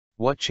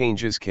What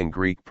changes can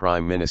Greek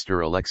Prime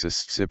Minister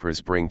Alexis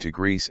Tsipras bring to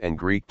Greece and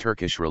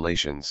Greek-Turkish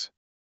relations?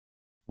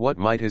 What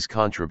might his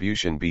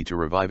contribution be to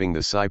reviving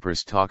the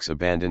Cyprus talks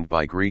abandoned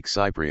by Greek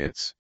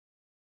Cypriots?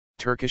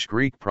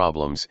 Turkish-Greek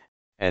problems,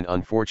 and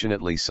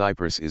unfortunately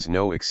Cyprus is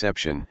no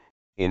exception,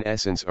 in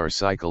essence are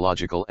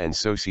psychological and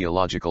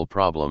sociological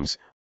problems,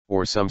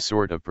 or some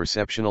sort of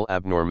perceptional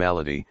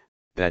abnormality,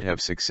 that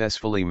have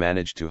successfully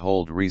managed to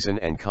hold reason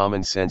and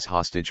common sense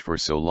hostage for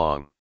so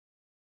long.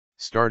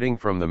 Starting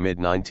from the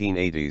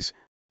mid-1980s,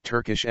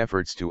 Turkish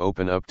efforts to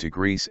open up to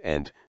Greece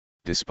and,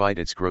 despite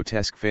its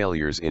grotesque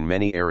failures in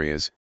many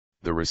areas,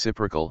 the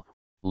reciprocal,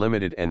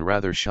 limited and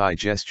rather shy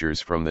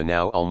gestures from the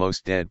now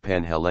almost dead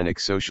Pan Hellenic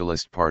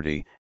Socialist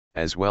Party,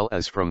 as well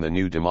as from the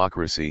New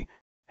Democracy,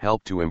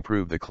 helped to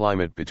improve the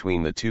climate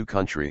between the two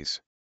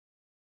countries.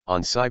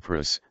 On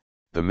Cyprus,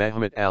 the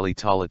Mehmet Ali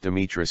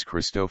Talat-Demetris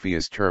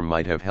Christofias term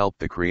might have helped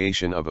the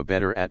creation of a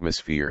better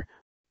atmosphere,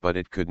 but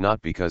it could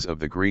not because of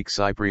the Greek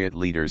Cypriot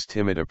leader's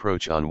timid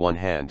approach on one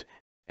hand,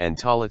 and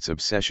Talat's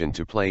obsession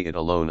to play it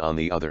alone on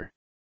the other.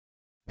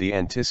 The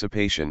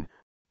anticipation,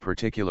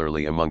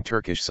 particularly among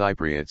Turkish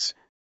Cypriots,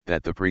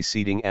 that the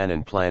preceding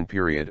Annan Plan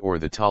period or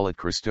the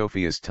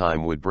Talat-Christofias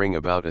time would bring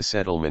about a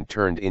settlement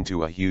turned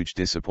into a huge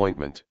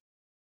disappointment.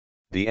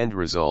 The end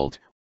result,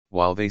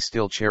 while they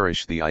still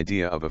cherish the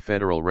idea of a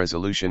federal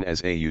resolution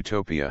as a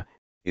utopia,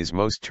 is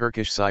most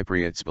Turkish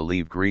Cypriots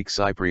believe Greek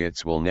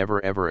Cypriots will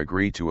never ever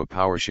agree to a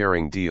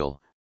power-sharing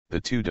deal. The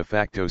two de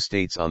facto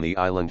states on the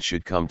island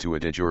should come to a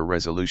de jure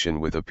resolution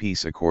with a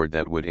peace accord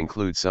that would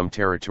include some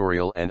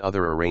territorial and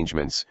other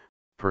arrangements,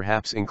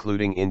 perhaps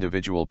including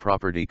individual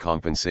property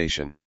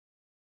compensation.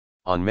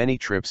 On many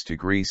trips to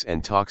Greece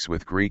and talks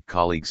with Greek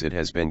colleagues it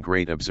has been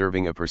great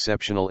observing a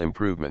perceptional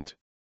improvement.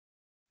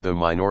 The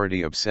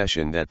minority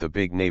obsession that the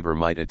big neighbor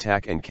might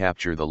attack and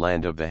capture the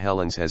land of the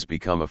Hellenes has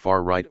become a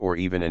far-right or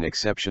even an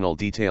exceptional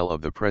detail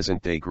of the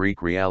present-day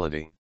Greek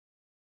reality.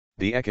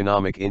 The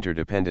economic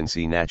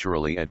interdependency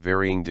naturally at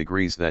varying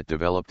degrees that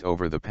developed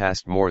over the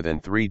past more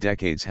than 3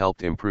 decades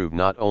helped improve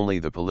not only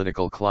the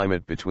political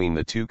climate between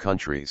the two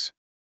countries.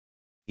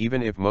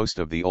 Even if most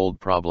of the old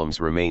problems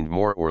remained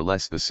more or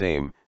less the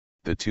same,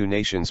 the two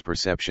nations'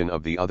 perception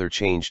of the other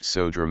changed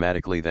so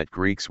dramatically that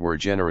Greeks were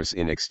generous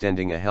in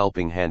extending a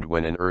helping hand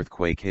when an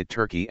earthquake hit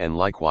Turkey and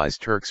likewise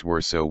Turks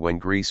were so when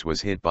Greece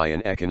was hit by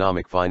an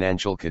economic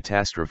financial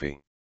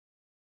catastrophe.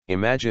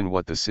 Imagine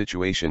what the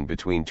situation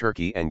between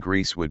Turkey and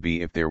Greece would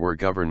be if there were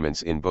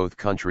governments in both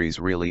countries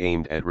really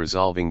aimed at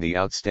resolving the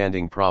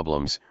outstanding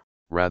problems,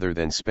 rather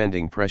than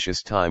spending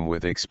precious time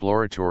with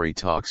exploratory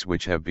talks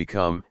which have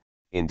become,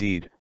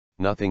 indeed,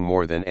 nothing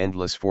more than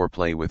endless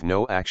foreplay with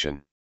no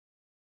action.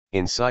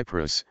 In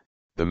Cyprus,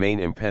 the main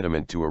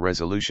impediment to a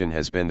resolution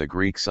has been the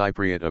Greek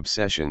Cypriot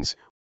obsessions.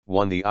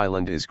 1. The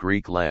island is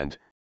Greek land,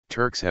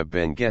 Turks have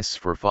been guests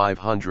for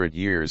 500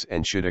 years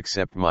and should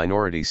accept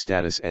minority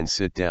status and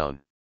sit down.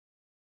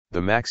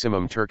 The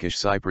maximum Turkish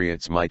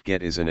Cypriots might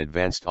get is an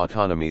advanced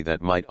autonomy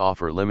that might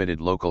offer limited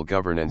local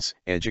governance,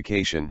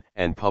 education,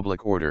 and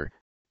public order.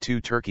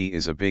 2. Turkey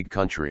is a big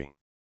country.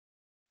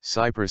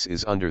 Cyprus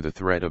is under the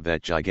threat of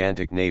that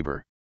gigantic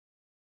neighbor.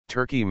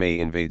 Turkey may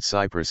invade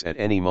Cyprus at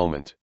any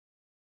moment.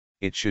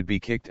 It should be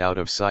kicked out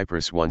of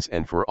Cyprus once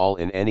and for all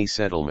in any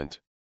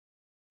settlement.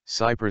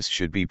 Cyprus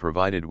should be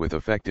provided with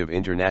effective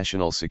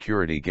international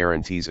security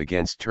guarantees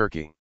against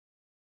Turkey.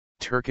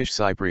 Turkish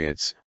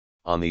Cypriots,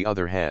 on the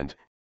other hand,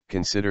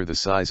 consider the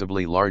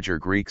sizably larger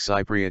Greek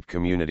Cypriot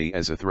community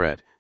as a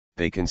threat.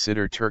 They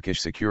consider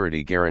Turkish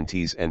security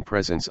guarantees and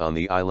presence on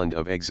the island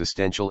of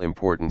existential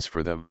importance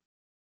for them.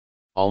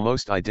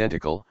 Almost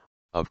identical,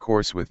 of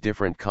course with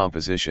different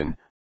composition,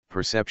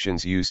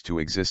 perceptions used to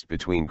exist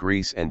between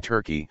Greece and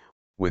Turkey,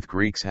 with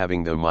Greeks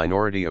having the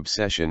minority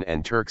obsession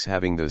and Turks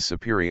having the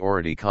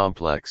superiority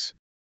complex.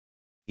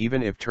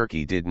 Even if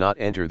Turkey did not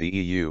enter the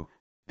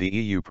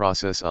EU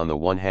process on the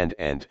one hand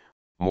and,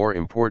 more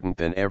important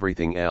than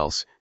everything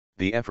else,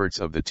 the efforts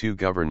of the two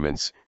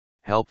governments,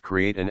 helped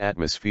create an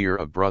atmosphere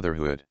of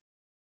brotherhood.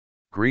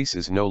 Greece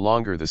is no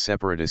longer the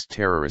separatist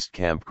terrorist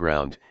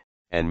campground,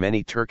 and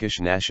many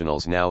Turkish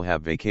nationals now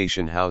have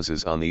vacation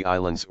houses on the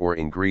islands or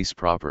in Greece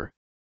proper.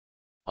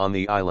 On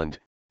the island,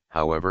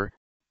 however,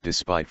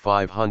 despite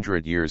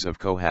 500 years of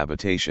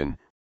cohabitation,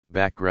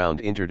 background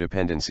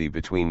interdependency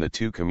between the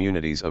two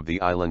communities of the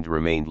island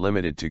remained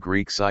limited to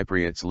Greek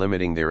Cypriots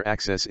limiting their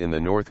access in the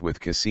north with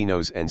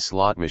casinos and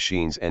slot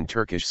machines and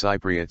Turkish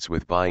Cypriots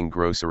with buying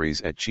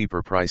groceries at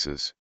cheaper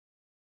prices.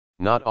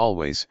 Not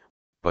always,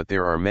 but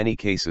there are many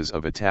cases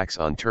of attacks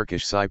on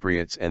Turkish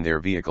Cypriots and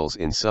their vehicles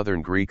in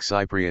southern Greek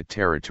Cypriot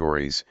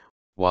territories,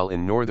 while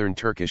in northern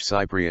Turkish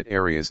Cypriot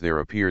areas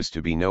there appears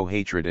to be no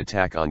hatred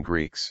attack on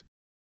Greeks.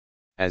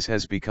 As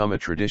has become a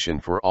tradition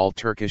for all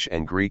Turkish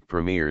and Greek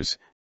premiers,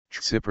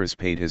 Tsipras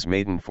paid his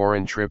maiden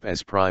foreign trip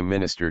as Prime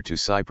Minister to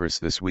Cyprus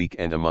this week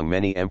and among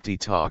many empty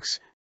talks,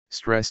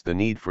 stressed the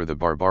need for the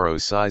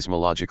Barbaros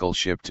seismological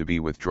ship to be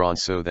withdrawn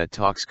so that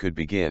talks could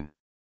begin.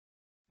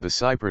 The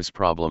Cyprus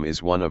problem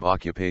is one of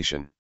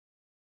occupation.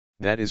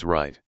 That is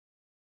right.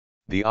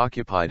 The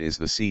occupied is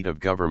the seat of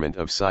government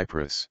of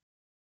Cyprus.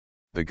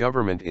 The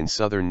government in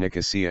southern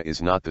Nicosia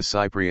is not the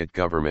Cypriot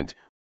government,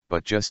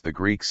 but just the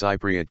Greek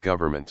Cypriot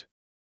government.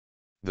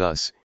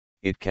 Thus,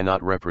 it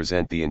cannot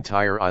represent the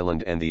entire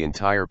island and the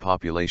entire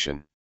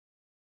population.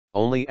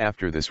 Only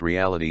after this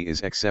reality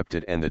is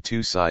accepted and the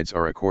two sides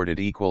are accorded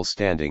equal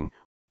standing,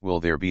 will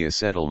there be a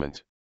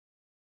settlement.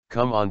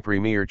 Come on,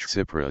 Premier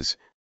Tsipras,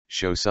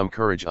 show some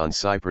courage on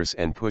Cyprus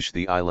and push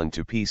the island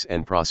to peace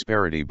and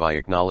prosperity by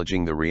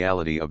acknowledging the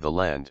reality of the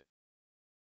land.